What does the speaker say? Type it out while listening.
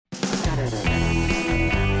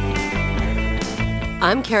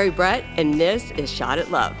I'm Carrie Brett, and this is Shot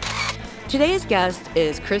at Love. Today's guest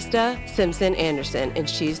is Krista Simpson Anderson, and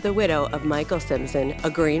she's the widow of Michael Simpson, a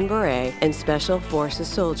Green Beret and Special Forces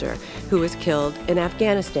soldier who was killed in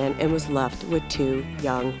Afghanistan and was left with 2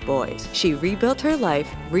 young boys. She rebuilt her life,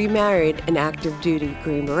 remarried an active duty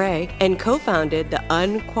Green Beret, and co-founded the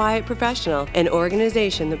Unquiet Professional, an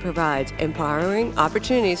organization that provides empowering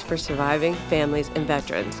opportunities for surviving families and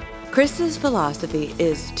veterans. Krista's philosophy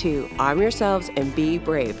is to arm yourselves and be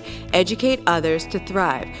brave. Educate others to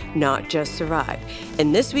thrive, not just survive.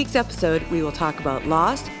 In this week's episode, we will talk about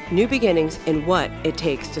loss, new beginnings, and what it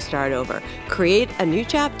takes to start over. Create a new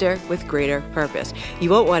chapter with greater purpose. You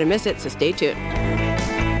won't want to miss it, so stay tuned.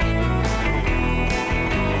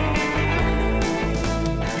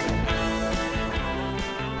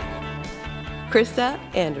 Krista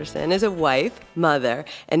Anderson is a wife, mother,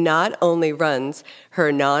 and not only runs her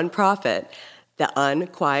nonprofit, The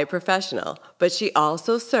Unquiet Professional, but she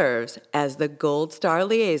also serves as the Gold Star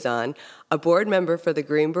Liaison, a board member for the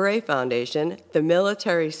Green Beret Foundation, the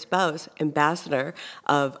Military Spouse Ambassador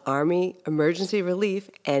of Army Emergency Relief,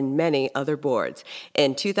 and many other boards.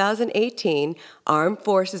 In 2018, Armed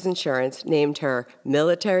Forces Insurance named her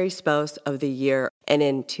Military Spouse of the Year, and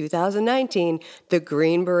in 2019, the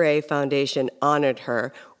Green Beret Foundation honored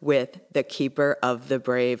her with the Keeper of the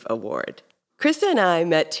Brave Award. Krista and I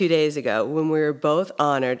met 2 days ago when we were both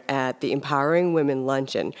honored at the Empowering Women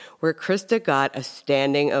Luncheon, where Krista got a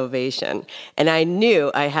standing ovation, and I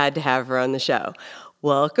knew I had to have her on the show.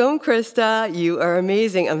 Welcome, Krista. You are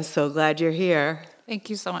amazing. I'm so glad you're here.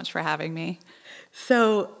 Thank you so much for having me.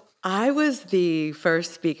 So I was the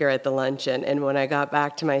first speaker at the luncheon, and when I got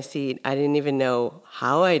back to my seat, I didn't even know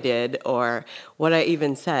how I did or what I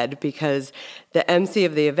even said, because the MC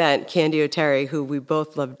of the event, Candy O'Terry, who we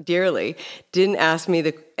both love dearly, didn't ask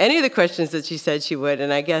me any of the questions that she said she would,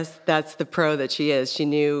 and I guess that's the pro that she is. She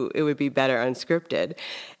knew it would be better unscripted.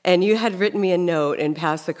 And you had written me a note and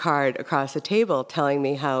passed the card across the table telling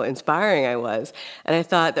me how inspiring I was. And I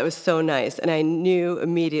thought that was so nice. And I knew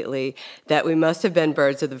immediately that we must have been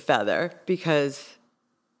birds of the feather, because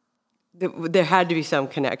there had to be some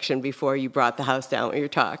connection before you brought the house down with your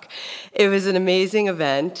talk. It was an amazing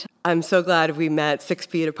event. I'm so glad we met 6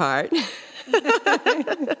 feet apart.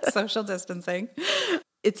 Social distancing.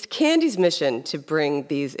 It's Candy's mission to bring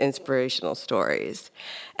these inspirational stories.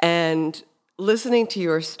 And listening to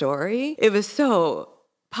your story, it was so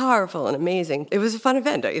powerful and amazing. It was a fun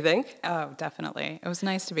event, don't you think? Oh, definitely. It was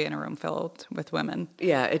nice to be in a room filled with women.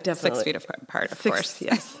 Yeah, it definitely. 6 feet apart, of course.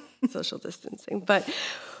 Yes, social distancing. But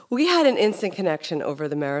we had an instant connection over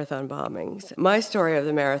the marathon bombings. My story of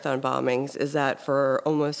the marathon bombings is that for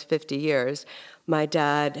almost 50 years, my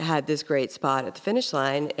dad had this great spot at the finish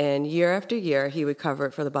line, and year after year, he would cover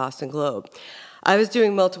it for the Boston Globe. I was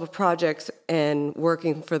doing multiple projects and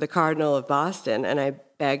working for the Cardinal of Boston, and I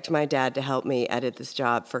begged my dad to help me edit this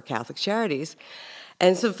job for Catholic Charities.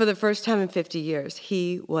 And so for the first time in 50 years,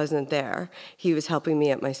 he wasn't there. He was helping me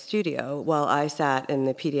at my studio while I sat in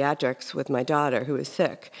the pediatrics with my daughter, who was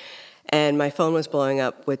sick. And my phone was blowing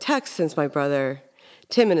up with texts since my brother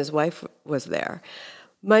Tim and his wife was there.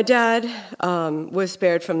 My dad was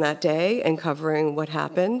spared from that day and covering what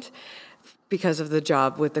happened because of the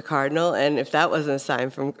job with the Cardinal, and if that wasn't a sign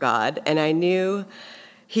from God. And I knew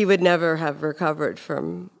he would never have recovered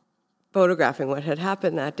from photographing what had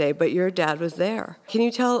happened that day, but your dad was there. Can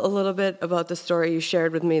you tell a little bit about the story you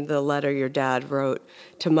shared with me, the letter your dad wrote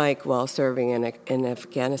to Mike while serving in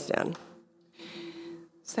Afghanistan?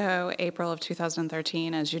 So April of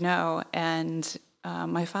 2013, as you know, and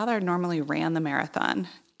my father normally ran the marathon,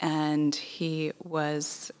 and he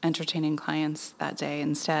was entertaining clients that day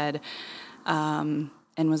instead, and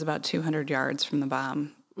was about 200 yards from the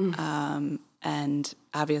bomb. And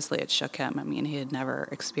obviously it shook him. I mean, he had never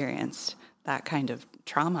experienced that kind of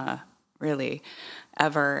trauma, really,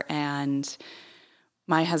 ever. And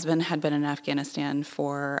my husband had been in Afghanistan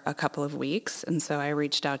for a couple of weeks, and so I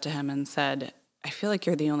reached out to him and said, I feel like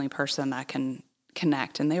you're the only person that can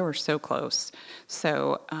connect. And they were so close.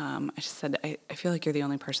 So I just said, I feel like you're the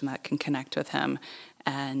only person that can connect with him,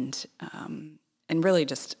 and really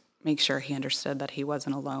just make sure he understood that he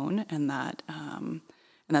wasn't alone, and that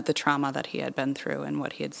the trauma that he had been through and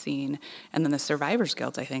what he had seen, and then the survivor's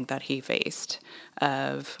guilt, I think, that he faced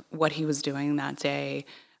of what he was doing that day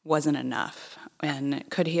wasn't enough. And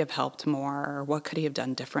could he have helped more, or what could he have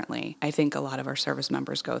done differently? I think a lot of our service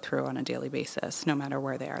members go through on a daily basis, no matter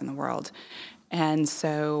where they are in the world. And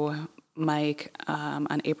so Mike,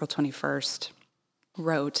 on April 21st,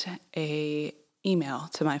 wrote a email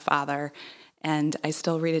to my father And I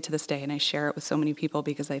still read it to this day, and I share it with so many people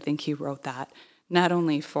because I think he wrote that not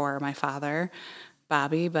only for my father,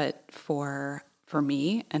 Bobby, but for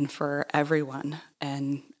me and for everyone.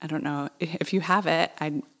 And I don't know if you have it.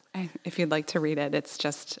 If you'd like to read it, it's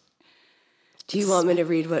just. Do you want me to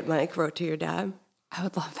read what Mike wrote to your dad? I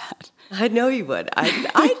would love that. I know you would.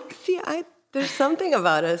 There's something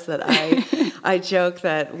about us that I joke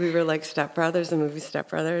that we were like stepbrothers, the movie Step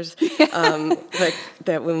Brothers. Like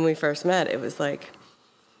that when we first met, it was like,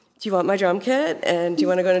 do you want my drum kit? And do you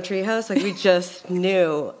want to go to Treehouse? Like we just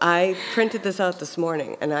knew. I printed this out this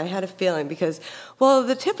morning, and I had a feeling because, well,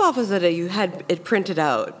 the tip-off was that you had it printed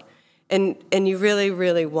out, and you really,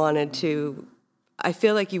 really wanted to. I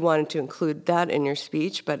feel like you wanted to include that in your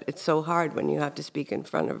speech, but it's so hard when you have to speak in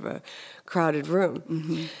front of a crowded room.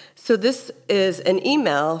 Mm-hmm. So this is an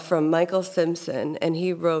email from Michael Simpson, and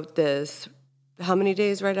he wrote this how many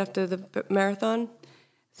days right after the marathon?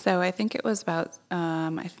 So I think it was about,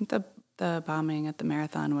 I think the bombing at the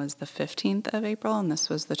marathon was the 15th of April, and this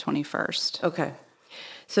was the 21st. Okay.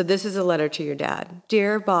 So this is a letter to your dad.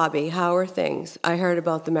 Dear Bobby, how are things? I heard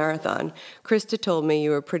about the marathon. Krista told me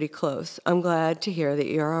you were pretty close. I'm glad to hear that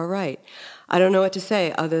you're all right. I don't know what to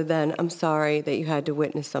say other than I'm sorry that you had to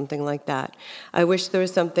witness something like that. I wish there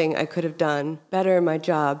was something I could have done better in my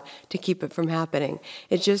job to keep it from happening.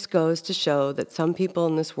 It just goes to show that some people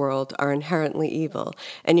in this world are inherently evil,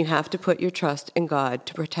 and you have to put your trust in God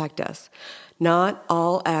to protect us. Not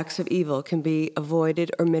all acts of evil can be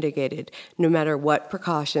avoided or mitigated, no matter what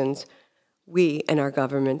precautions we and our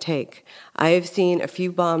government take. I have seen a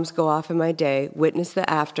few bombs go off in my day, witnessed the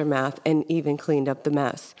aftermath, and even cleaned up the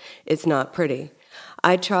mess. It's not pretty.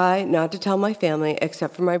 I try not to tell my family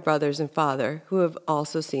except for my brothers and father, who have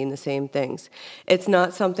also seen the same things. It's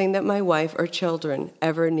not something that my wife or children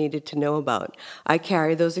ever needed to know about. I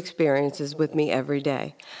carry those experiences with me every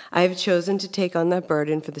day. I have chosen to take on that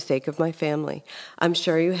burden for the sake of my family. I'm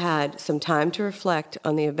sure you had some time to reflect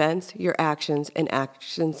on the events, your actions, and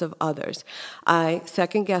actions of others. I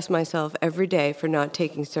second-guess myself every day for not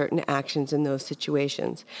taking certain actions in those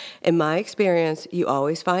situations. In my experience, you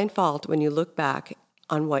always find fault when you look back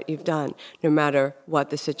on what you've done, no matter what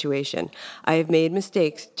the situation. I have made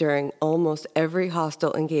mistakes during almost every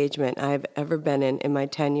hostile engagement I have ever been in my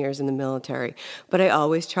 10 years in the military, but I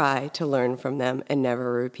always try to learn from them and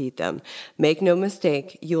never repeat them. Make no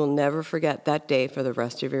mistake, you will never forget that day for the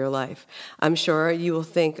rest of your life. I'm sure you will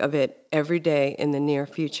think of it every day in the near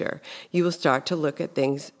future. You will start to look at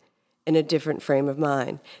things in a different frame of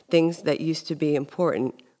mind. Things that used to be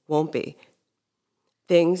important won't be.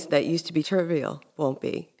 Things that used to be trivial won't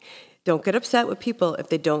be. Don't get upset with people if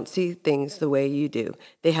they don't see things the way you do.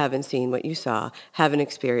 They haven't seen what you saw, haven't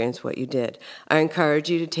experienced what you did. I encourage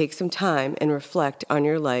you to take some time and reflect on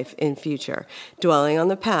your life in future. Dwelling on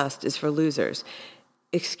the past is for losers.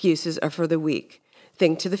 Excuses are for the weak.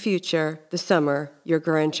 Think to the future, the summer, your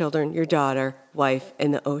grandchildren, your daughter, wife,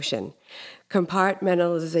 and the ocean.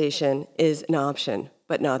 Compartmentalization is an option,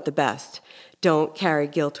 but not the best. Don't carry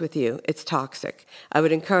guilt with you. It's toxic. I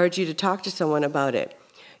would encourage you to talk to someone about it.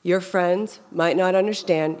 Your friends might not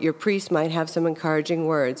understand. Your priest might have some encouraging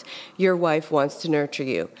words. Your wife wants to nurture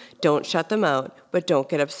you. Don't shut them out, but don't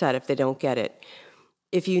get upset if they don't get it.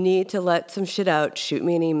 If you need to let some shit out, shoot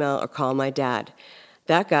me an email or call my dad.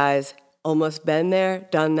 That guy's almost been there,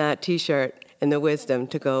 done that t-shirt, and the wisdom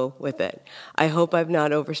to go with it. I hope I've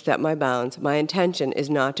not overstepped my bounds. My intention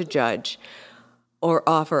is not to judge or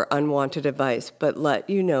offer unwanted advice, but let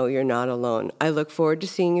you know you're not alone. I look forward to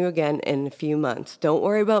seeing you again in a few months. Don't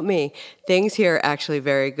worry about me. Things here are actually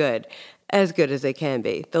very good, as good as they can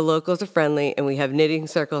be. The locals are friendly, and we have knitting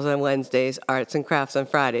circles on Wednesdays, arts and crafts on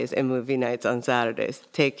Fridays, and movie nights on Saturdays.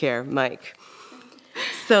 Take care, Mike.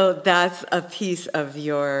 So that's a piece of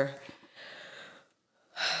your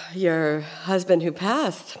husband who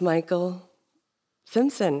passed, Michael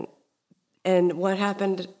Simpson. And what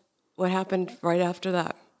happened right after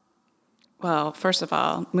that? Well, first of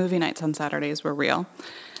all, movie nights on Saturdays were real.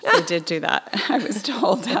 They did do that. I was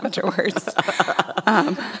told afterwards.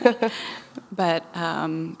 But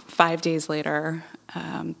 5 days later,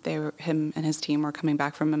 him and his team were coming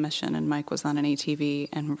back from a mission, and Mike was on an ATV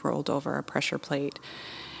and rolled over a pressure plate,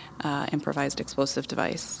 improvised explosive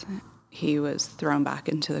device. He was thrown back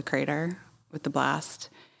into the crater with the blast.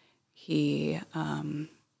 He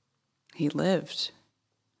lived.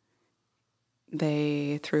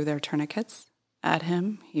 They threw their tourniquets at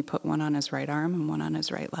him. He put one on his right arm and one on his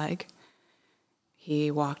right leg. He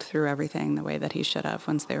walked through everything the way that he should have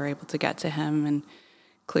once they were able to get to him and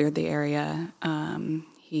cleared the area.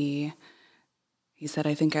 He said,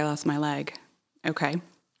 "I think I lost my leg." Okay,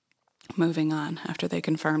 moving on after they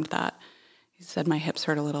confirmed that. He said, my hips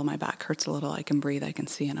hurt a little, my back hurts a little, I can breathe, I can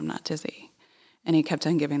see, and I'm not dizzy. And he kept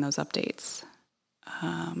on giving those updates.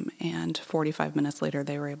 And 45 minutes later,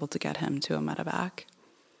 they were able to get him to a medevac.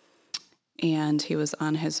 And he was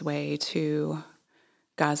on his way to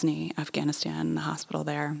Ghazni, Afghanistan, the hospital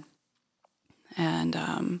there. And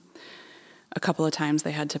a couple of times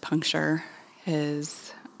they had to puncture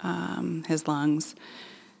his lungs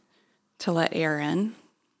to let air in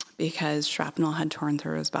because shrapnel had torn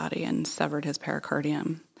through his body and severed his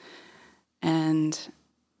pericardium. And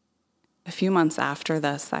a few months after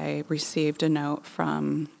this, I received a note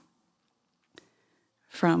from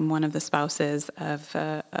one of the spouses of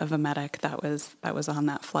a medic that was on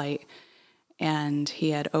that flight, and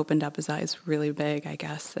he had opened up his eyes really big, I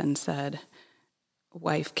guess, and said,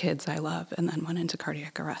 "Wife, kids, I love," and then went into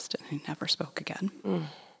cardiac arrest, and he never spoke again.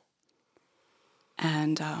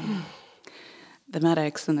 And the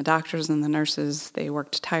medics and the doctors and the nurses, they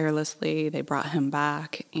worked tirelessly. They brought him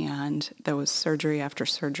back, and there was surgery after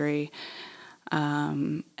surgery.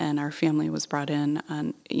 And our family was brought in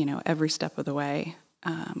on, every step of the way,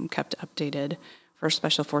 kept updated. First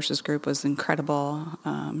Special Forces Group was incredible.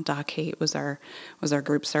 Doc Haight was our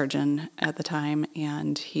group surgeon at the time,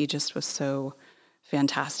 and he just was so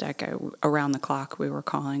fantastic. Around the clock, we were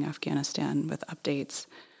calling Afghanistan with updates.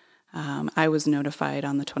 I was notified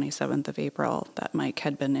on the 27th of April that Mike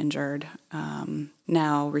had been injured.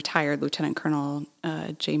 Now retired Lieutenant Colonel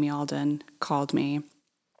Jamie Alden called me,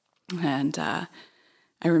 and I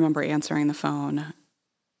remember answering the phone.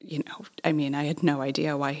 I had no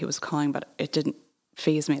idea why he was calling, but it didn't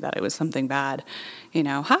faze me that it was something bad.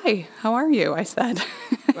 "Hi, how are you?" I said.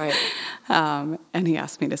 Right. And he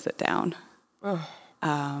asked me to sit down. Oh.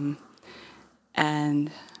 And,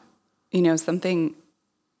 something,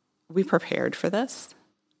 we prepared for this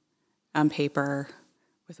on paper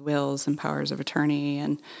with wills and powers of attorney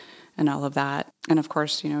and all of that. And of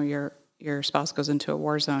course, your spouse goes into a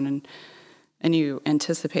war zone and you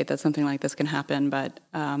anticipate that something like this can happen, but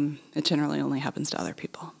it generally only happens to other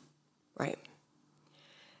people. Right.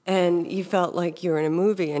 And you felt like you were in a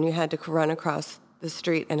movie and you had to run across the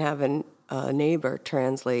street and have a neighbor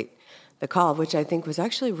translate the call, which I think was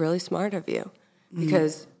actually really smart of you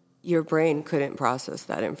because your brain couldn't process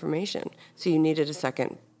that information. So you needed a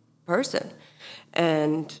second person.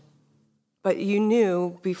 But you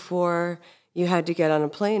knew before you had to get on a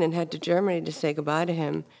plane and head to Germany to say goodbye to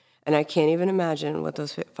him. And I can't even imagine what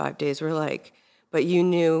those 5 days were like. But you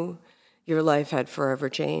knew your life had forever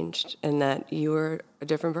changed and that you were a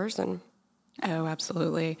different person. Oh,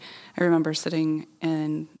 absolutely. I remember sitting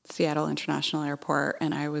in Seattle International Airport,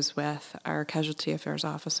 and I was with our casualty affairs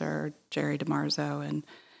officer, Jerry DiMarzo, and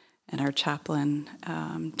our chaplain,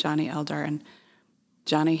 Johnny Elder. And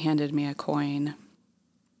Johnny handed me a coin,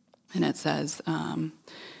 and it says,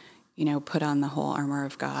 put on the whole armor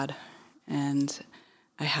of God. And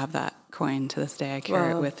I have that coin to this day. I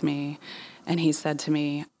carry it with me. And he said to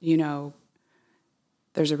me,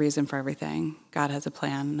 there's a reason for everything. God has a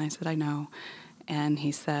plan. And I said, I know. And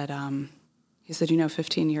he said,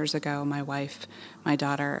 15 years ago, my wife, my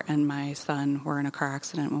daughter, and my son were in a car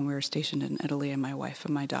accident when we were stationed in Italy, and my wife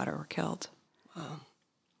and my daughter were killed. Wow.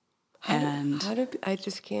 I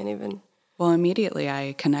just can't even. Well, immediately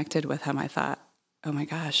I connected with him. I thought, oh my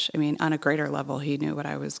gosh. On a greater level, he knew what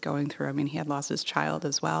I was going through. He had lost his child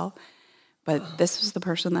as well. But this was the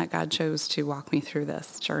person that God chose to walk me through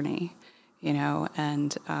this journey.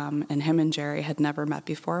 And him and Jerry had never met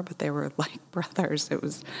before, but they were like brothers.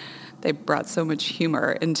 They brought so much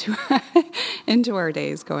humor into our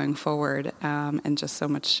days going forward, and just so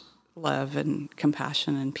much love and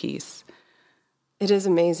compassion and peace. It is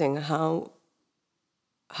amazing how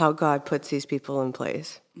God puts these people in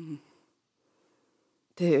place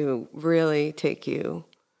to really take you,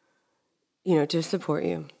 to support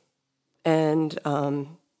you. And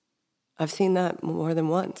I've seen that more than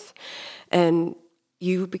once. And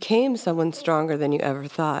you became someone stronger than you ever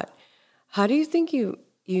thought. How do you think you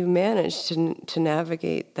managed to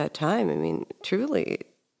navigate that time? Truly,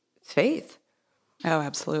 it's faith. Oh,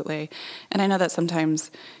 absolutely. And I know that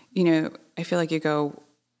sometimes, I feel like you go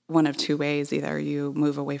one of two ways. Either you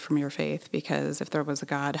move away from your faith because if there was a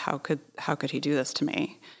God, how could he do this to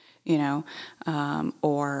me?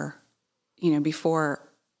 Before,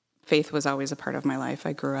 faith was always a part of my life.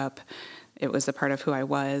 I grew up, it was a part of who I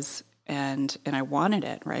was. And I wanted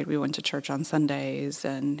it, right? We went to church on Sundays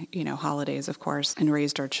and, holidays, of course, and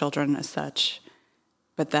raised our children as such.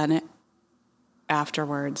 But then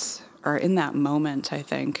afterwards, or in that moment, I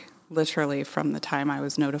think, literally from the time I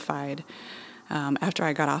was notified, after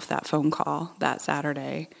I got off that phone call that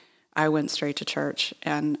Saturday, I went straight to church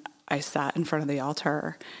and I sat in front of the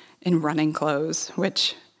altar in running clothes,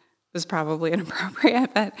 which was probably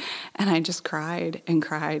inappropriate, but, and I just cried and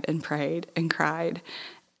cried and prayed and cried.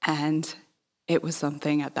 And it was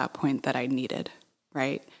something at that point that I needed,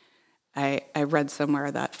 right? I read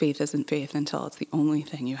somewhere that faith isn't faith until it's the only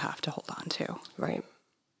thing you have to hold on to. Right.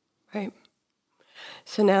 Right.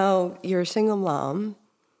 So now you're a single mom,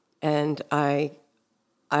 and I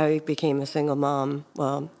became a single mom.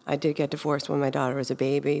 Well, I did get divorced when my daughter was a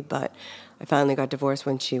baby, but I finally got divorced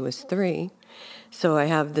when she was 3. So I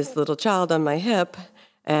have this little child on my hip,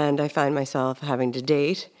 and I find myself having to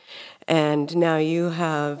date. And now you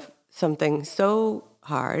have something so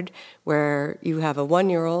hard where you have a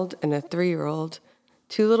 1-year-old and a 3-year-old,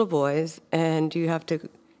 2 little boys, and you have to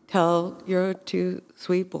tell your 2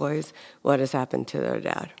 sweet boys what has happened to their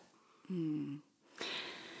dad.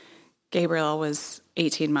 Gabriel was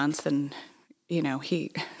 18 months, and,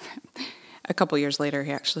 he, a couple years later,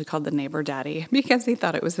 he actually called the neighbor Daddy because he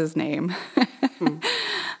thought it was his name.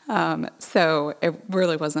 So it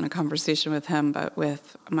really wasn't a conversation with him, but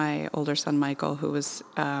with my older son, Michael, who was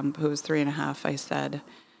 3.5, I said,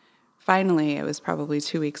 finally, it was probably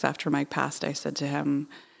 2 weeks after Mike passed, I said to him,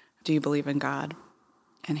 "Do you believe in God?"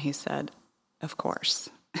 And he said, "Of course."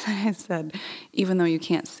 And I said, "Even though you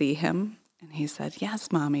can't see him?" And he said,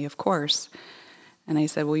 "Yes, Mommy, of course." And I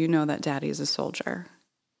said, "Well, you know that Daddy's a soldier."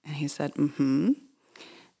 And he said, "Mm-hmm."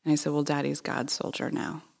 And I said, "Well, Daddy's God's soldier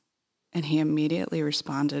now." And he immediately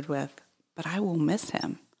responded with, "But I will miss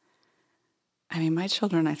him." I mean, my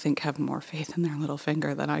children, I think, have more faith in their little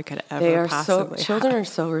finger than I could ever possibly have. Children are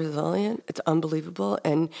so resilient. It's unbelievable.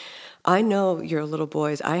 And I know your little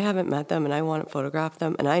boys. I haven't met them, and I want to photograph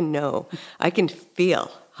them. And I know, I can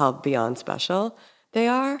feel how beyond special they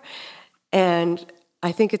are. And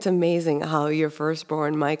I think it's amazing how your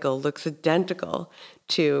firstborn, Michael, looks identical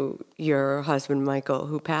to your husband, Michael,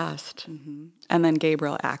 who passed. Mm-hmm. And then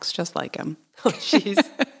Gabriel acts just like him. Oh, jeez.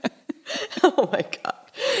 Oh, my God.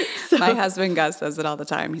 So, my husband, Gus, says it all the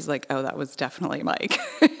time. He's like, "Oh, that was definitely Mike."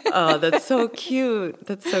 Oh, that's so cute.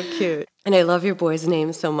 That's so cute. And I love your boys'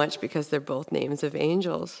 names so much because they're both names of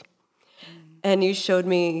angels. And you showed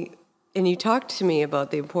me, and you talked to me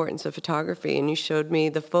about the importance of photography, and you showed me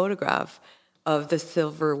the photograph of the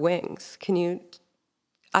silver wings. Can you...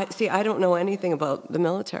 I don't know anything about the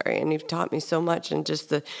military, and you've taught me so much in just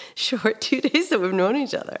the short 2 days that we've known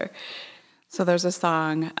each other. So there's a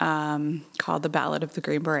song called "The Ballad of the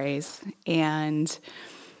Green Berets," and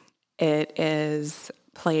it is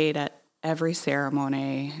played at every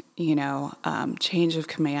ceremony, change of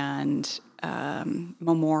command,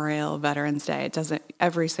 Memorial, Veterans Day. It doesn't,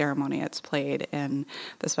 every ceremony it's played in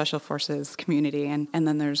the Special Forces community. And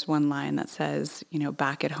then there's one line that says,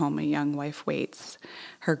 "Back at home, a young wife waits.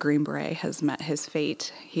 Her green beret has met his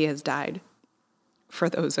fate. He has died for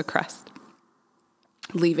those oppressed.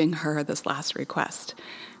 Leaving her this last request,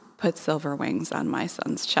 put silver wings on my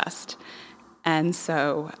son's chest." And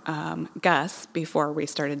so Gus, before we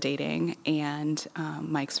started dating, and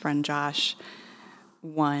Mike's friend Josh,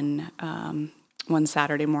 one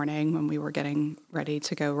Saturday morning when we were getting ready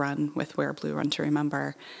to go run with Wear Blue, Run to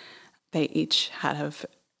Remember, they each had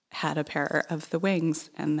a pair of the wings,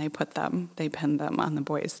 and they pinned them on the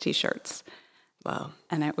boys' T-shirts. Wow.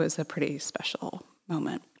 And it was a pretty special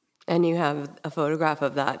moment. And you have a photograph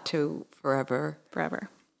of that too, forever. Forever.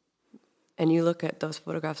 And you look at those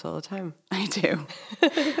photographs all the time. I do.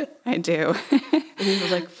 I do. And you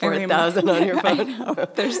have like 4,000 on your phone. I know.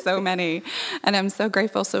 There's so many. And I'm so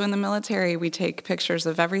grateful. So in the military, we take pictures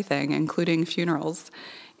of everything, including funerals.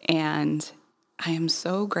 And I am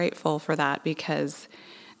so grateful for that, because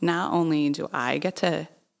not only do I get to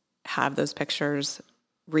have those pictures,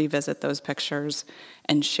 revisit those pictures,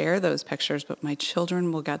 and share those pictures, but my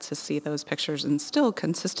children will get to see those pictures, and still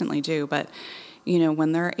consistently do. But,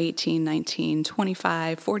 when they're 18, 19,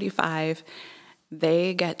 25, 45,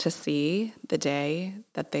 they get to see the day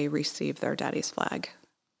that they receive their daddy's flag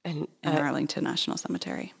in Arlington National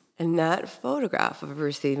Cemetery. And that photograph of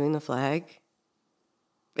receiving the flag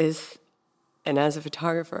is, and as a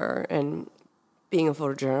photographer and being a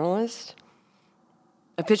photojournalist,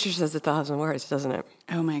 a picture says 1,000 words, doesn't it?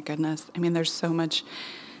 Oh my goodness. I mean, there's so much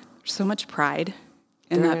pride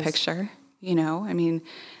in that picture.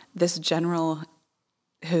 This general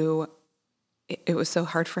who, it was so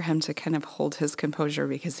hard for him to kind of hold his composure,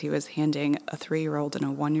 because he was handing a 3-year-old and a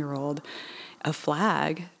 1-year-old a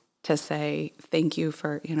flag to say, "Thank you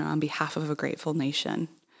for, on behalf of a grateful nation."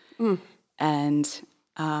 Mm. And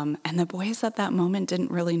the boys at that moment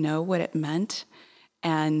didn't really know what it meant.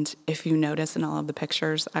 And if you notice in all of the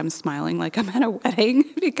pictures, I'm smiling like I'm at a wedding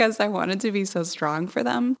because I wanted to be so strong for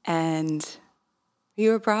them. And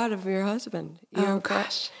you were proud of your husband.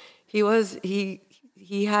 Gosh.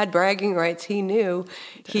 He had bragging rights. He knew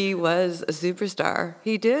he was a superstar.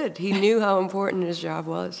 He did. He knew how important his job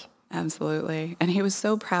was. Absolutely. And he was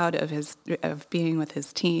so proud of being with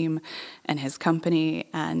his team and his company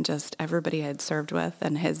and just everybody he had served with.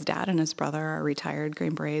 And his dad and his brother are retired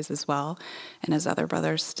Green Berets as well. And his other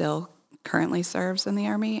brother still currently serves in the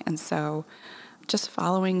Army. And so just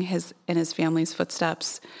following in his family's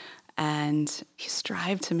footsteps, and he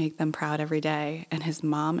strived to make them proud every day. And his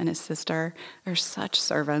mom and his sister are such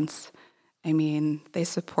servants. I mean, they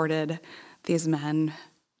supported these men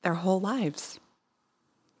their whole lives.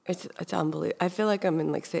 It's unbelievable. I feel like I'm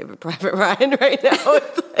in like Saving Private Ryan right now.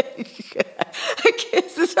 It's like,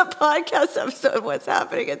 is this a podcast episode? What's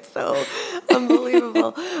happening? It's so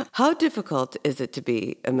unbelievable. How difficult is it to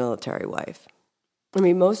be a military wife? I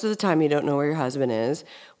mean, most of the time you don't know where your husband is,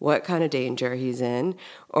 what kind of danger he's in,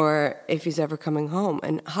 or if he's ever coming home.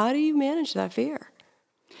 And how do you manage that fear?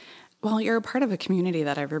 Well, you're a part of a community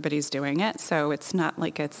that everybody's doing it, so it's not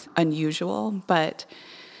like it's unusual, but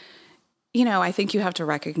I think you have to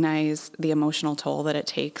recognize the emotional toll that it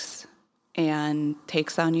takes on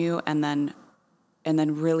you, and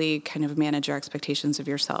then really kind of manage your expectations of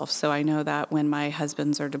yourself. So I know that when my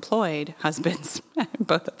husbands are deployed,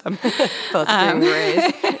 both of them, both Green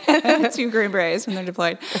Berets, 2 Green Berets when they're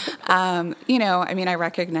deployed, I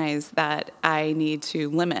recognize that I need to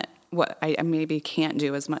limit what I maybe can't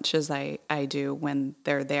do as much as I do when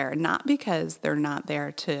they're there. Not because they're not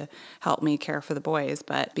there to help me care for the boys,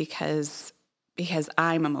 but because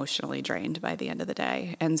I'm emotionally drained by the end of the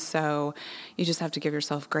day. And so you just have to give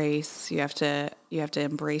yourself grace. You have to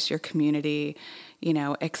embrace your community,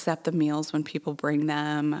 accept the meals when people bring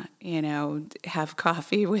them, have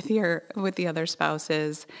coffee with the other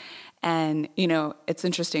spouses. And, it's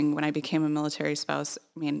interesting, when I became a military spouse,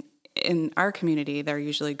 I mean, in our community, they're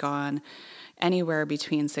usually gone anywhere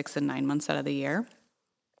between 6 and 9 months out of the year,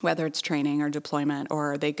 whether it's training or deployment,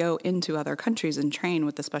 or they go into other countries and train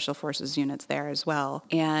with the special forces units there as well.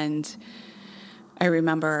 And I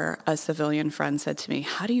remember a civilian friend said to me,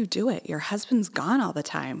 "How do you do it? Your husband's gone all the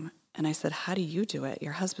time." And I said, "How do you do it?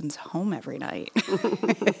 Your husband's home every night."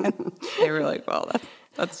 They were like, "Well,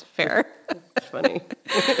 that's fair." That's funny.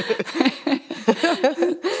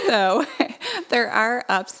 So there are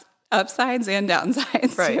upsides and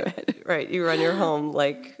downsides to it. Right. You run your home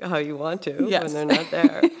like how you want to Yes. when they're not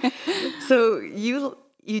there. So you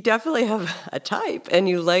definitely have a type, and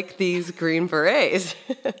you like these Green Berets.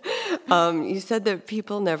 You said that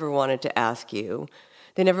people never wanted to ask you.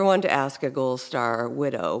 They never wanted to ask a Gold Star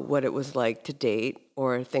widow what it was like to date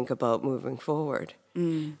or think about moving forward.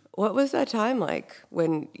 Mm. What was that time like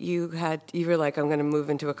when you were like, "I'm going to move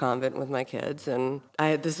into a convent with my kids, and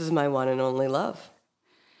this is my one and only love"?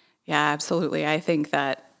 Yeah, absolutely. I think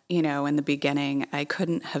that, in the beginning, I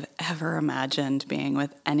couldn't have ever imagined being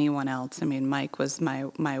with anyone else. I mean, Mike was my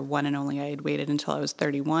one and only. I had waited until I was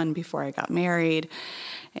 31 before I got married.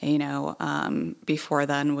 Before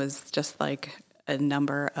then was just like a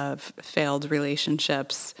number of failed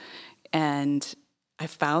relationships. And I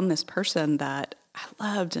found this person that I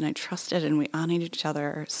loved and I trusted, and we honored each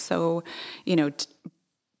other. So,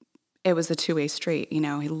 it was a two-way street. He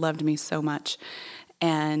loved me so much.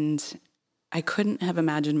 And I couldn't have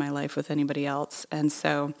imagined my life with anybody else. And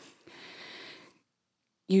so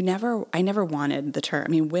I never wanted the term. I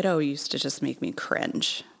mean, widow used to just make me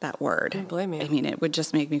cringe, that word. Don't blame you. I mean, it would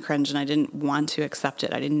just make me cringe, and I didn't want to accept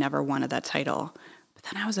it. I never wanted that title. But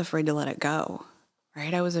then I was afraid to let it go,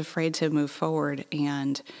 right? I was afraid to move forward,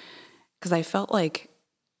 and because I felt like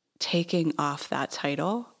taking off that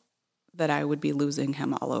title, that I would be losing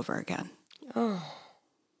him all over again. Oh.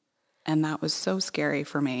 And that was so scary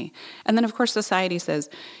for me. And then, of course, society says,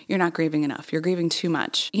 "You're not grieving enough. You're grieving too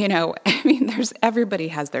much." Everybody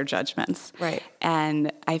has their judgments. Right.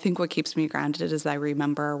 And I think what keeps me grounded is I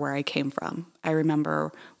remember where I came from. I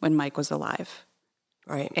remember when Mike was alive.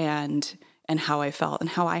 Right. And how I felt, and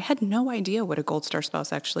how I had no idea what a Gold Star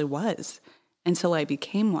spouse actually was until I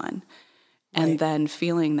became one. And Right. then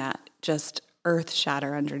feeling that just earth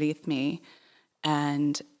shatter underneath me.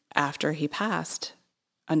 And after he passed,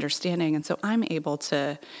 understanding. And so I'm able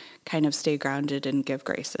to kind of stay grounded and give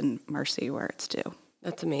grace and mercy where it's due.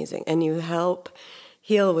 That's amazing. And you help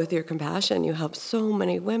heal with your compassion. You help so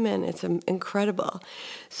many women. It's incredible.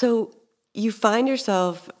 So you find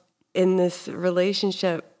yourself in this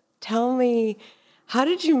relationship. Tell me, how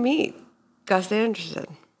did you meet Gus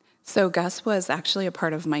Anderson? So Gus was actually a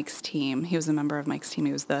part of Mike's team. He was a member of Mike's team.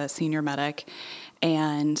 He was the senior medic.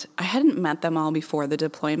 And I hadn't met them all before the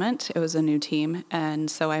deployment. It was a new team. And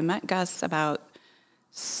so I met Gus about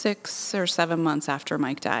 6 or 7 months after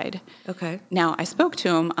Mike died. Okay. Now, I spoke to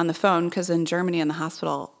him on the phone because in Germany in the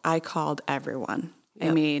hospital, I called everyone. Yep.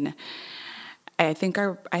 I mean, I think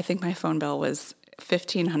my phone bill was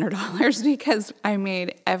 $1,500 because I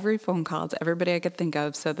made every phone call to everybody I could think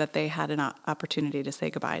of so that they had an opportunity to say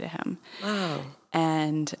goodbye to him. Wow.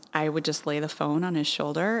 And I would just lay the phone on his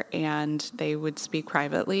shoulder and they would speak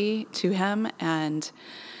privately to him and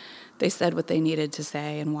they said what they needed to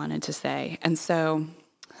say and wanted to say. And so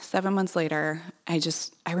 7 months later, I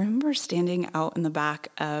remember standing out in the back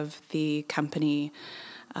of the company,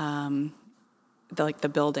 the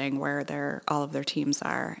building where all of their teams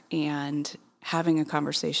are, and having a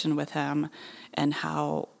conversation with him and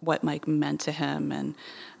what Mike meant to him. And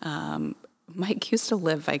Mike used to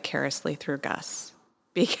live vicariously through Gus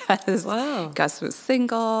because Gus was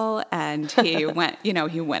single and he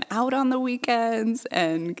went out on the weekends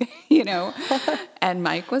and, and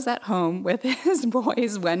Mike was at home with his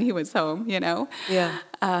boys when he was home, Yeah.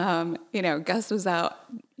 Gus was out,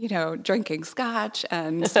 drinking scotch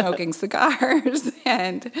and smoking cigars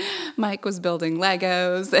and Mike was building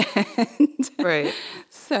Legos. And right.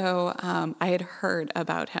 So I had heard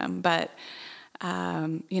about him, but,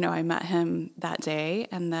 I met him that day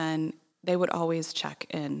and then they would always check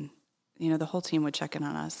in. The whole team would check in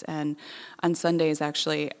on us. And on Sundays,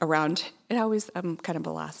 actually, I'm kind of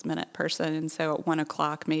a last minute person. And so at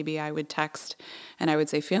 1:00, maybe I would text and I would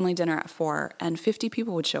say family dinner at 4 and 50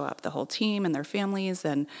 people would show up, the whole team and their families.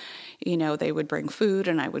 And, they would bring food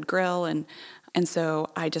and I would grill. And so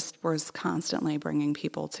I just was constantly bringing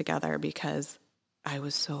people together because I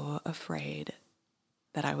was so afraid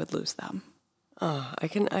that I would lose them. Oh, I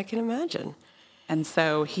can imagine. And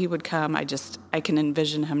so he would come. I can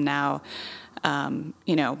envision him now,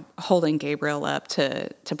 holding Gabriel up to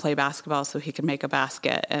play basketball so he could make a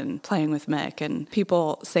basket and playing with Mick. And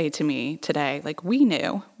people say to me today, like, we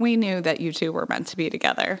knew that you two were meant to be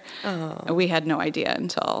together. Oh. We had no idea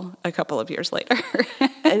until a couple of years later.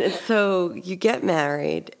 And so you get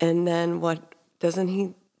married and then what,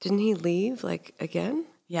 didn't he leave again?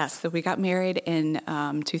 Yes. So we got married in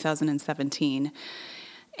 2017.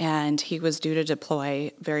 And he was due to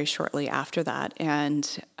deploy very shortly after that. And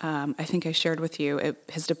I think I shared with you,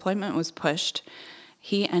 his deployment was pushed.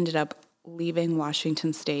 He ended up leaving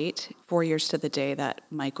Washington State 4 years to the day that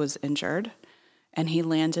Mike was injured. And he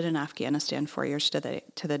landed in Afghanistan 4 years to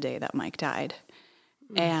the day that Mike died.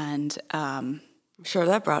 And I'm sure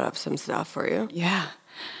that brought up some stuff for you. Yeah.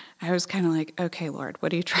 I was kind of like, okay, Lord,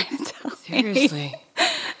 what are you trying to tell me? Seriously.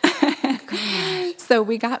 So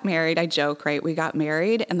we got married. I joke, right? We got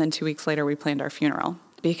married, and then 2 weeks later, we planned our funeral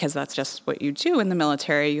because that's just what you do in the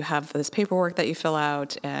military. You have this paperwork that you fill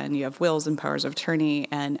out, and you have wills and powers of attorney,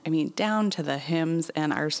 and down to the hymns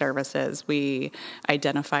and our services, we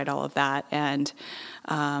identified all of that, and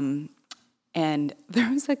there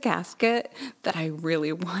was a casket that I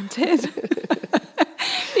really wanted.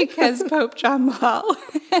 Because Pope John Paul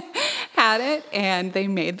had it, and they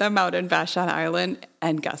made them out in Vashon Island,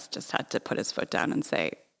 and Gus just had to put his foot down and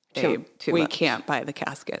say, "Babe, we can't buy the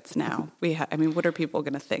caskets now. What are people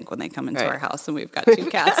going to think when they come into our house and we've got 2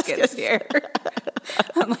 caskets here?"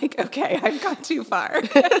 I'm like, okay, I've gone too far.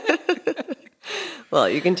 Well,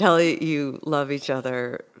 you can tell you love each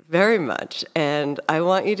other very much, and I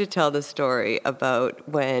want you to tell the story about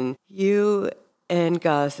when you and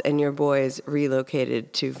Gus and your boys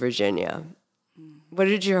relocated to Virginia. What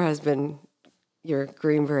did your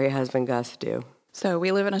Greenbury husband, Gus, do? So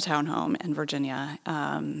we live in a townhome in Virginia,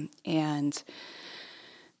 and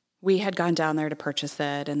we had gone down there to purchase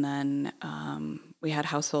it, and then we had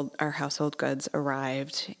our household goods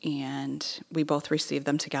arrived, and we both received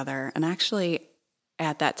them together. And actually,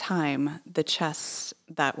 at that time, the chests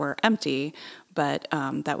that were empty, but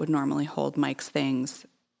that would normally hold Mike's things,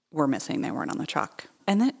 were missing. They weren't on the truck.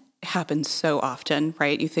 And that happens so often,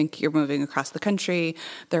 right? You think you're moving across the country.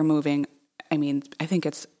 They're moving, I think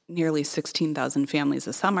it's nearly 16,000 families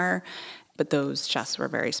a summer, but those chests were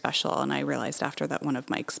very special. And I realized after that one of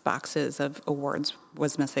Mike's boxes of awards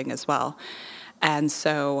was missing as well. And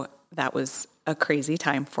so that was a crazy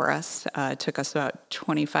time for us. It took us about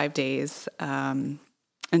 25 days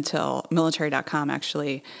until military.com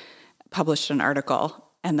actually published an article.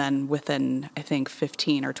 And then within, I think,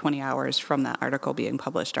 15 or 20 hours from that article being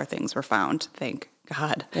published, our things were found. Thank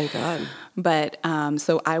God. Thank God. But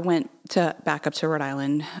so I went back up to Rhode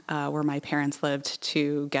Island, where my parents lived,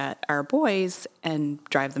 to get our boys and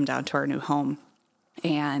drive them down to our new home.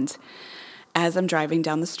 And as I'm driving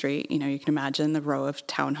down the street, you can imagine the row of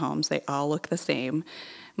townhomes. They all look the same.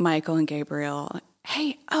 Michael and Gabriel,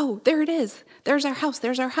 "Hey, oh, there it is. There's our house.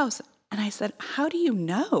 There's our house." And I said, "How do you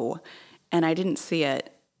know?" And I didn't see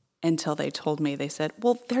it until they told me. They said,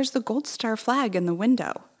 well, there's the Gold Star flag in the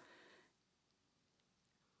window.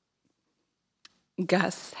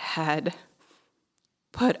 Gus had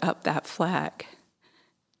put up that flag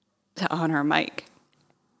to honor Mike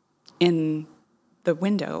in the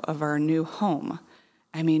window of our new home.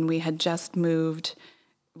 I mean, we had just moved.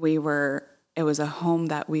 It was a home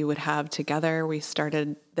that we would have together. We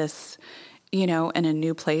started this, in a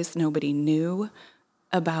new place. Nobody knew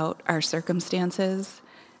about our circumstances.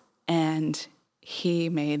 And he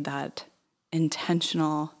made that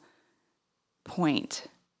intentional point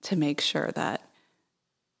to make sure that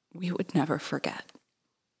we would never forget.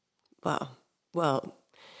 Wow. Well,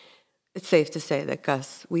 it's safe to say that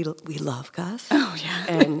Gus, we love Gus. Oh, yeah.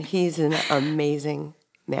 And he's an amazing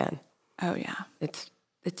man. Oh, yeah. It's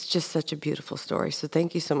just such a beautiful story. So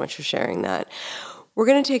thank you so much for sharing that. We're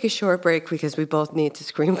going to take a short break because we both need to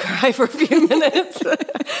scream cry for a few minutes.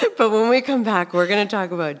 But when we come back, we're going to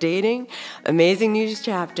talk about dating, amazing new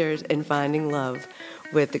chapters, and finding love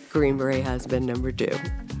with the Green Beret husband number 2.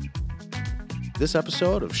 This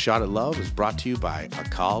episode of Shot at Love is brought to you by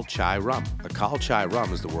Akal Chai Rum. Akal Chai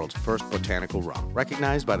Rum is the world's first botanical rum,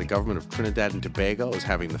 recognized by the government of Trinidad and Tobago as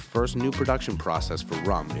having the first new production process for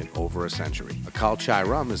rum in over a century. Akal Chai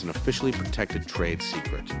Rum is an officially protected trade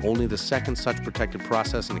secret, only the second such protected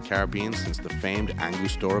process in the Caribbean since the famed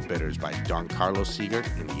Angostura bitters by Don Carlos Siegert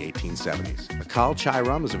in the 1870s. Akal Chai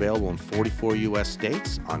Rum is available in 44 U.S.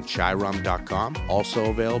 states on chairum.com, also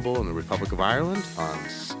available in the Republic of Ireland on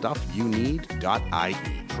stuffyouneed.ie.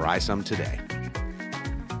 Try some today.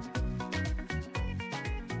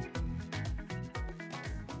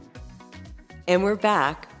 And we're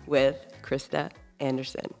back with Krista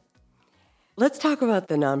Anderson. Let's talk about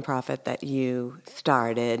the nonprofit that you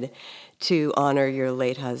started to honor your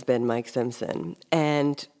late husband, Mike Simpson.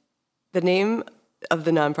 And the name of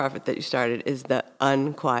the nonprofit that you started is the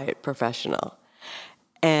Unquiet Professional.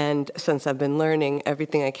 And since I've been learning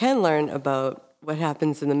everything I can learn about what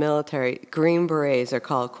happens in the military, Green Berets are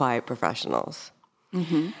called quiet professionals.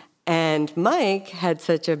 Mm-hmm. And Mike had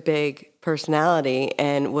such a big personality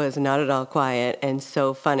and was not at all quiet and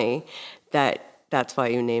so funny that's why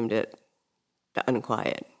you named it the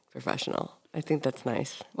Unquiet Professional. I think that's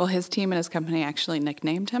nice. Well, his team and his company actually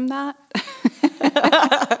nicknamed him that,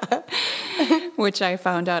 which I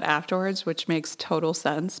found out afterwards, which makes total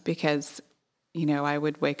sense because I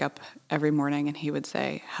would wake up every morning and he would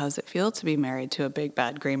say, how's it feel to be married to a big,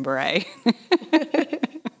 bad Green Beret?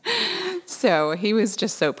 So he was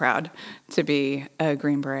just so proud to be a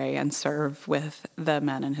Green Beret and serve with the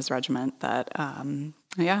men in his regiment that,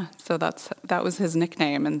 so that was his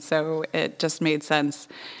nickname. And so it just made sense.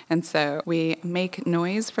 And so we make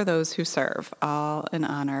noise for those who serve, all in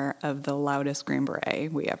honor of the loudest Green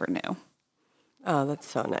Beret we ever knew. Oh, that's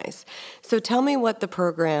so nice. So tell me what the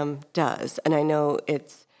program does. And I know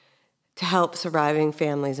it's to help surviving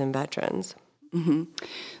families and veterans. Mm-hmm.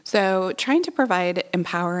 So trying to provide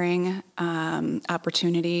empowering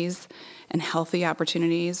opportunities and healthy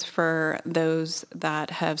opportunities for those that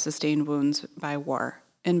have sustained wounds by war.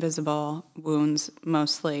 Invisible wounds,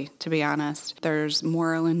 mostly, to be honest. There's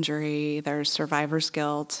moral injury, there's survivor's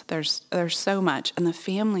guilt, there's so much, and the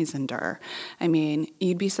families endure. I mean,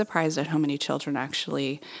 you'd be surprised at how many children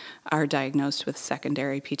actually are diagnosed with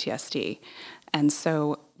secondary PTSD. And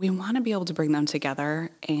so we want to be able to bring them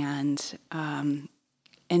together and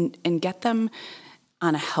get them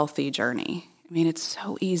on a healthy journey. I mean, it's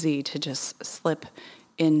so easy to just slip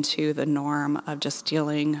into the norm of just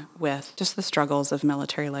dealing with just the struggles of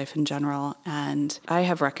military life in general. And I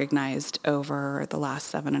have recognized over the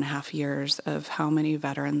last 7.5 years of how many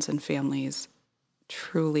veterans and families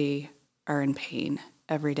truly are in pain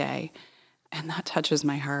every day. And that touches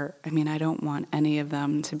my heart. I mean, I don't want any of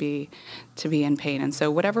them to be in pain. And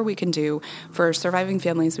so whatever we can do for surviving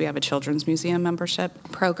families, we have a children's museum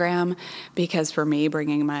membership program, because for me,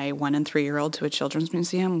 bringing my 1- and 3-year-old to a children's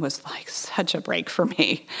museum was like such a break for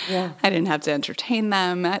me. Yeah. I didn't have to entertain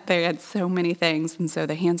them. They had so many things. And so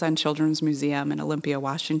the Hands-On Children's Museum in Olympia,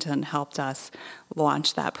 Washington helped us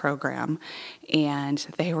launch that program. And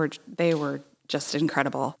they were just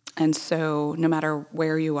incredible. And so no matter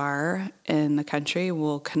where you are in the country,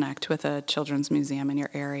 we'll connect with a children's museum in your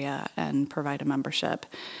area and provide a membership.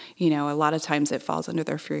 A lot of times it falls under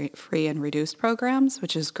their free and reduced programs,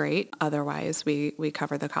 which is great. Otherwise, we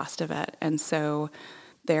cover the cost of it. And so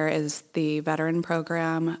there is the veteran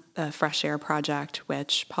program, the Fresh Air Project,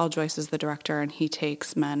 which Paul Joyce is the director, and he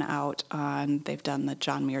takes men out they've done the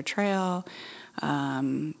John Muir Trail,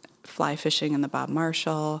 fly fishing in the Bob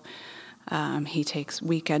Marshall, He takes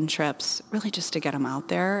weekend trips really just to get them out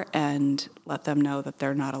there and let them know that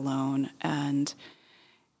they're not alone. And,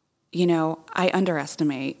 I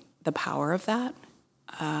underestimate the power of that.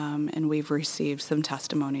 And we've received some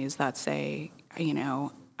testimonies that say,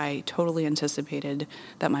 I totally anticipated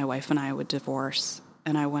that my wife and I would divorce.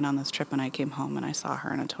 And I went on this trip and I came home and I saw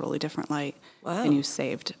her in a totally different light. Wow. And you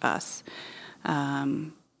saved us.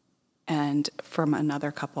 And from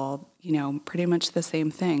another couple, pretty much the same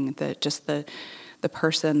thing, that just the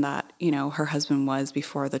person that, her husband was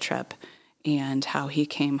before the trip and how he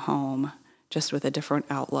came home just with a different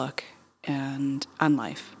outlook and on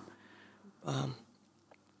life.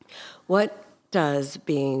 What does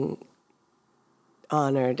being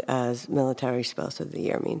honored as Military Spouse of the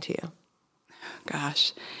Year mean to you?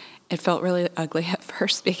 Gosh, it felt really ugly at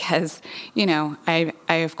first because, I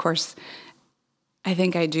of course, I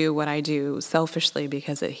think I do what I do selfishly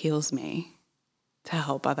because it heals me to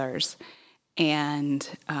help others. And,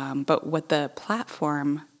 but what the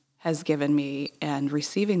platform has given me and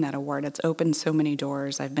receiving that award, it's opened so many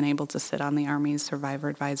doors. I've been able to sit on the Army's Survivor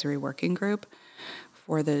Advisory Working Group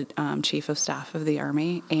for the Chief of Staff of the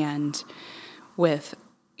Army, and with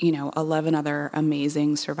 11 other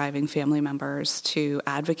amazing surviving family members to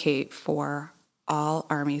advocate for all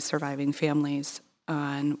Army surviving families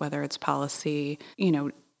on whether it's policy.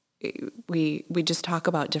 We just talk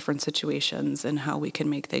about different situations and how we can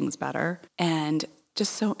make things better. And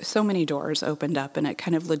just so many doors opened up, and it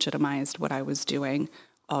kind of legitimized what I was doing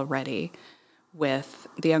already with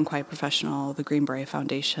the Unquiet Professional, the Green Beret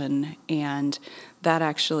Foundation, and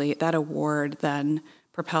that award then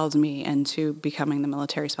propelled me into becoming the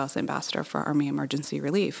Military Spouse Ambassador for Army Emergency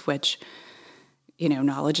Relief, which,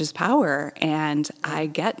 knowledge is power, and I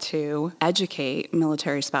get to educate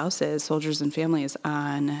military spouses, soldiers, and families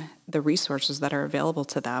on the resources that are available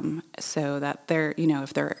to them so that they're,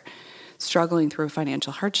 if they're struggling through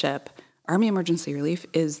financial hardship, Army Emergency Relief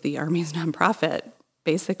is the Army's nonprofit,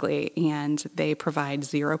 basically, and they provide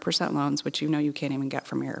 0% loans, which you can't even get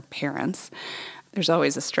from your parents. There's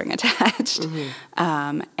always a string attached,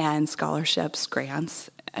 and scholarships,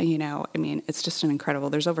 grants. It's just an incredible.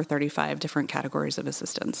 There's over 35 different categories of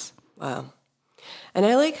assistance. Wow. And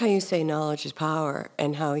I like how you say knowledge is power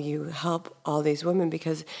and how you help all these women,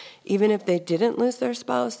 because even if they didn't lose their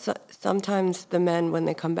spouse, sometimes the men, when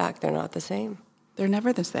they come back, they're not the same. They're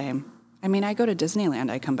never the same. I go to Disneyland,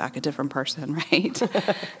 I come back a different person, right?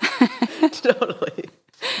 Totally.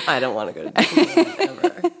 I don't want to go to Disneyland ever.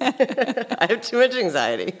 I have too much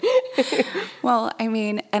anxiety. Well,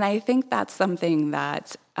 and I think that's something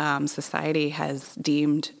that society has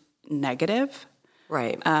deemed negative.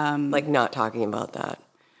 Right. Like not talking about that.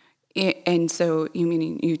 And so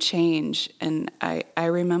you change. And I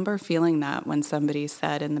remember feeling that when somebody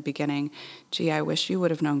said in the beginning, gee, I wish you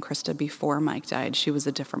would have known Krista before Mike died. She was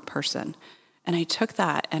a different person. And I took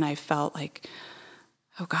that and I felt like,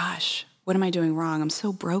 oh gosh, what am I doing wrong? I'm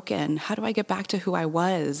so broken. How do I get back to who I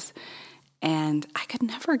was? And I could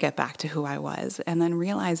never get back to who I was. And then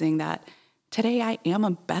realizing that today I am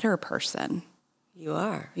a better person. You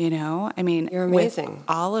are. You're amazing. With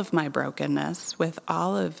all of my brokenness, with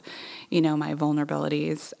all of, my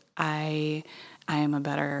vulnerabilities, I am a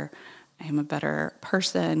better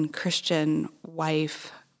person, Christian,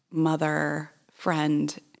 wife, mother,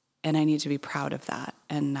 friend, and I need to be proud of that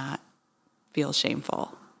and not feel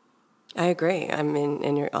shameful. I agree.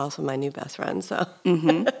 And you're also my new best friend, so.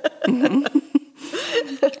 Mm-hmm. Mm-hmm.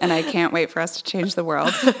 And I can't wait for us to change the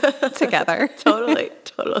world together. Totally.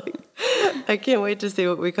 I can't wait to see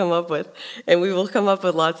what we come up with. And we will come up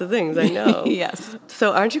with lots of things, I know. Yes.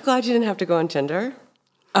 So aren't you glad you didn't have to go on Tinder?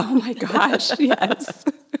 Oh my gosh, yes.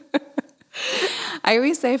 I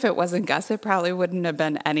always say if it wasn't Gus, it probably wouldn't have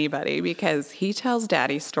been anybody, because he tells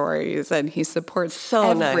daddy stories and he supports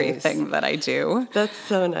everything that I do. That's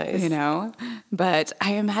so nice. But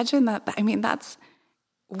I imagine that's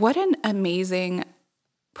what an amazing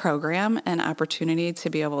program and opportunity to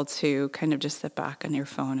be able to kind of just sit back on your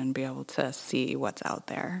phone and be able to see what's out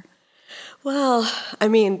there. Well, I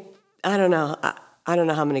don't know. I don't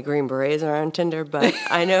know how many Green Berets are on Tinder, but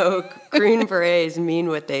I know Green Berets mean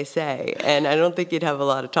what they say, and I don't think you'd have a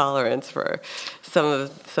lot of tolerance for some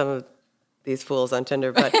of these fools on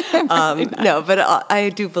Tinder. But no, but I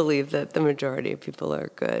do believe that the majority of people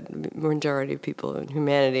are good. Majority of people in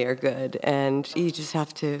humanity are good, and you just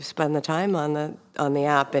have to spend the time on the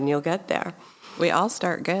app, and you'll get there. We all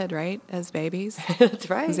start good, right, as babies?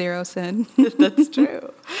 That's right. 0 sin. That's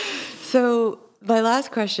true. So my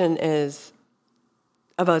last question is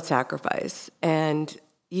about sacrifice. And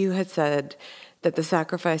you had said that the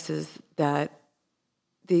sacrifices that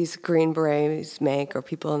these Green Berets make, or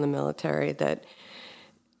people in the military that,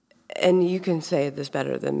 and you can say this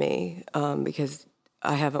better than me because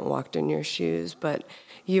I haven't walked in your shoes, but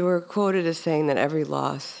you were quoted as saying that every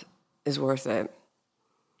loss is worth it.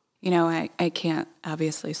 I can't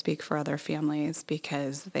obviously speak for other families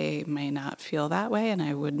because they may not feel that way, and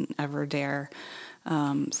I wouldn't ever dare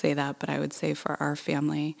say that, but I would say for our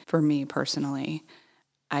family, for me personally,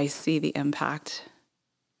 I see the impact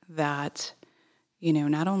that,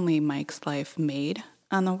 not only Mike's life made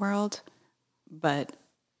on the world, but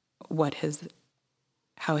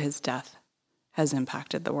how his death has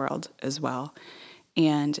impacted the world as well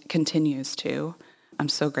and continues to. I'm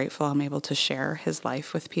so grateful I'm able to share his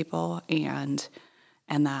life with people and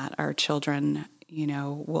that our children,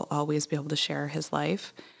 will always be able to share his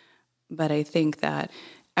life. But I think that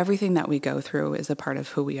everything that we go through is a part of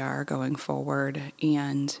who we are going forward.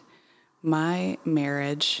 And my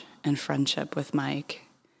marriage and friendship with Mike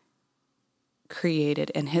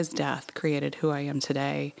and his death created who I am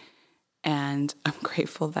today. And I'm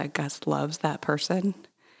grateful that Gus loves that person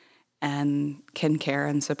and can care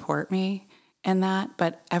and support me in that.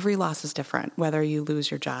 But every loss is different, whether you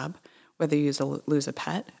lose your job, whether you lose a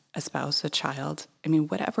pet, a spouse, a child.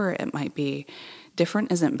 Whatever it might be,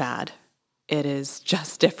 different isn't bad. It is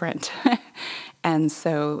just different. And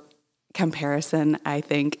so comparison, I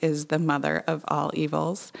think, is the mother of all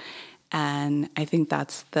evils. And I think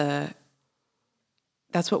that's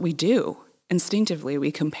what we do. Instinctively,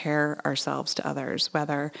 we compare ourselves to others,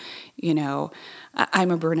 whether,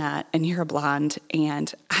 I'm a brunette and you're a blonde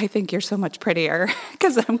and I think you're so much prettier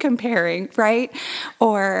because I'm comparing, right?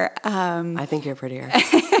 Or I think you're prettier.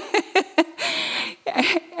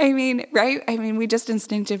 Right? We just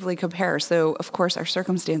instinctively compare. So, of course, our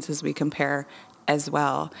circumstances we compare as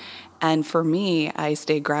well. And for me, I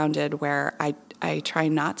stay grounded where I try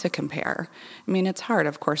not to compare. It's hard,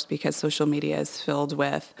 of course, because social media is filled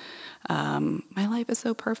with, my life is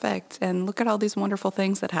so perfect, and look at all these wonderful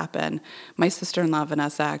things that happen. My sister-in-law,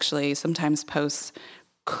 Vanessa, actually sometimes posts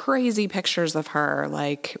crazy pictures of her,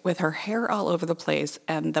 like with her hair all over the place,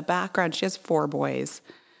 and the background, she has 4 boys.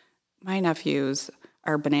 My nephews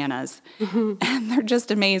are bananas, and they're just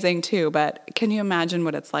amazing too. But can you imagine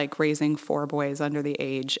what it's like raising 4 boys under the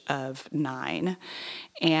age of 9?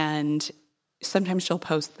 And sometimes she'll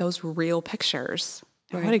post those real pictures.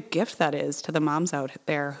 Right. What a gift that is to the moms out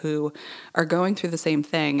there who are going through the same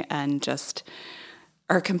thing and just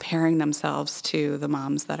are comparing themselves to the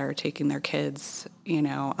moms that are taking their kids,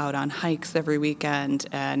 out on hikes every weekend.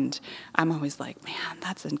 And I'm always like, man,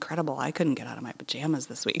 that's incredible. I couldn't get out of my pajamas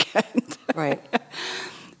this weekend. Right.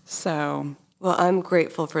 So. Well, I'm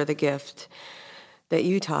grateful for the gift that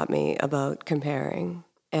you taught me about comparing.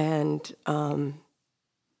 And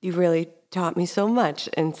you really taught me so much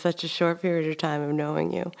in such a short period of time of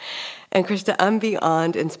knowing you. And Krista, I'm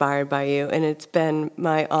beyond inspired by you, and it's been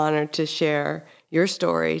my honor to share your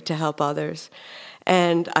story to help others.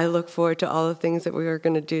 And I look forward to all the things that we are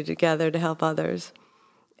going to do together to help others.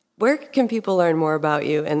 Where can people learn more about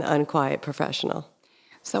you and The Unquiet Professional?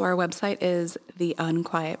 So our website is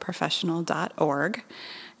theunquietprofessional.org,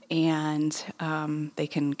 and they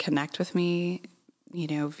can connect with me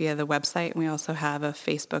via the website. And we also have a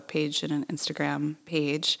Facebook page and an Instagram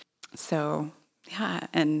page. So, yeah,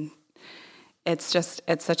 and it's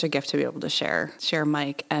such a gift to be able to share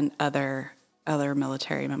Mike and other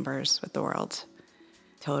military members with the world.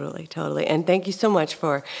 Totally. And thank you so much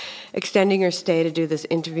for extending your stay to do this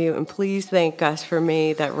interview. And please thank Gus for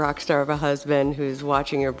me, that rock star of a husband who's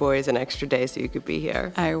watching your boys an extra day so you could be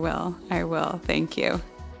here. I will. Thank you.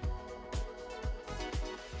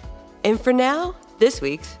 And for now, this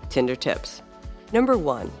week's Tinder tips. Number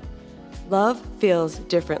 1, love feels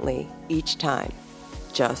differently each time.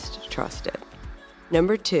 Just trust it.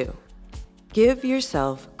 Number 2, give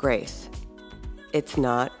yourself grace. It's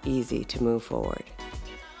not easy to move forward.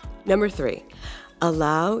 Number 3,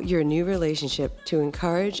 allow your new relationship to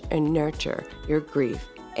encourage and nurture your grief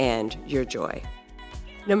and your joy.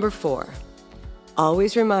 Number 4,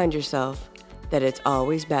 always remind yourself that it's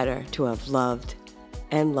always better to have loved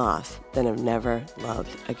and lost than have never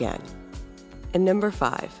loved again. And number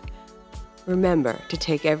 5, remember to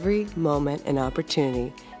take every moment and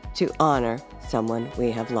opportunity to honor someone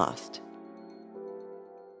we have lost.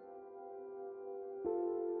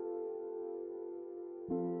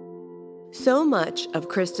 So much of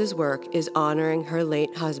Krista's work is honoring her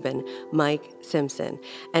late husband, Mike Simpson,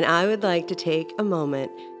 and I would like to take a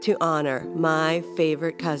moment to honor my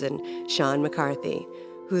favorite cousin, Sean McCarthy,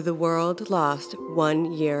 who the world lost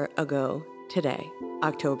 1 year ago today,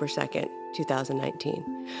 October 2nd,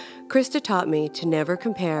 2019. Krista taught me to never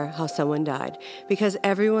compare how someone died because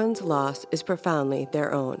everyone's loss is profoundly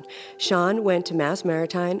their own. Sean went to Mass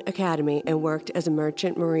Maritime Academy and worked as a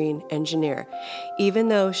merchant marine engineer. Even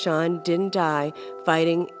though Sean didn't die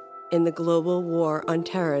fighting in the global war on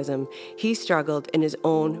terrorism, he struggled in his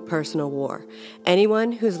own personal war.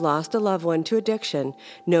 Anyone who's lost a loved one to addiction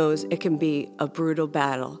knows it can be a brutal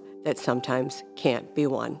battle that sometimes can't be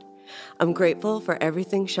won. I'm grateful for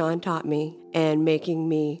everything Sean taught me and making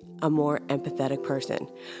me a more empathetic person.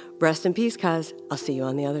 Rest in peace, cuz. I'll see you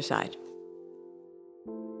on the other side.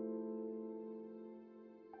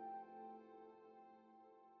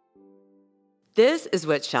 This is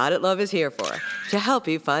what Shot at Love is here for, to help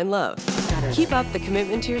you find love. Keep up the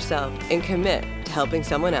commitment to yourself and commit to helping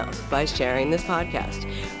someone else by sharing this podcast.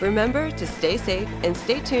 Remember to stay safe and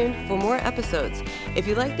stay tuned for more episodes. If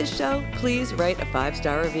you like this show, please write a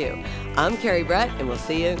 5-star review. I'm Carrie Brett, and we'll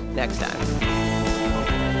see you next time.